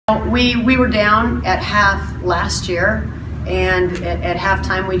We were down at half last year, and at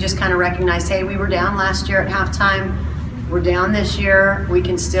halftime we just kind of recognized, hey, we were down last year at halftime. We're down this year. We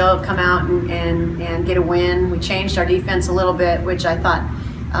can still come out and get a win. We changed our defense a little bit, which I thought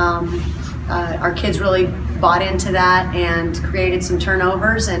our kids really bought into that and created some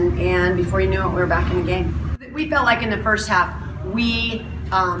turnovers. And before you knew it, we were back in the game. We felt like in the first half we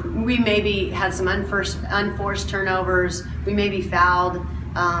maybe had some unforced turnovers. We maybe fouled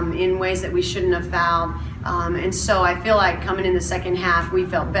in ways that we shouldn't have fouled. And so I feel like coming in the second half, we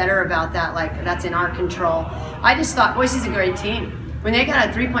felt better about that, like that's in our control. I just thought Boise's a great team. When they got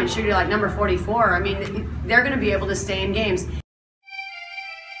a three-point shooter like number 44, I mean, they're going to be able to stay in games.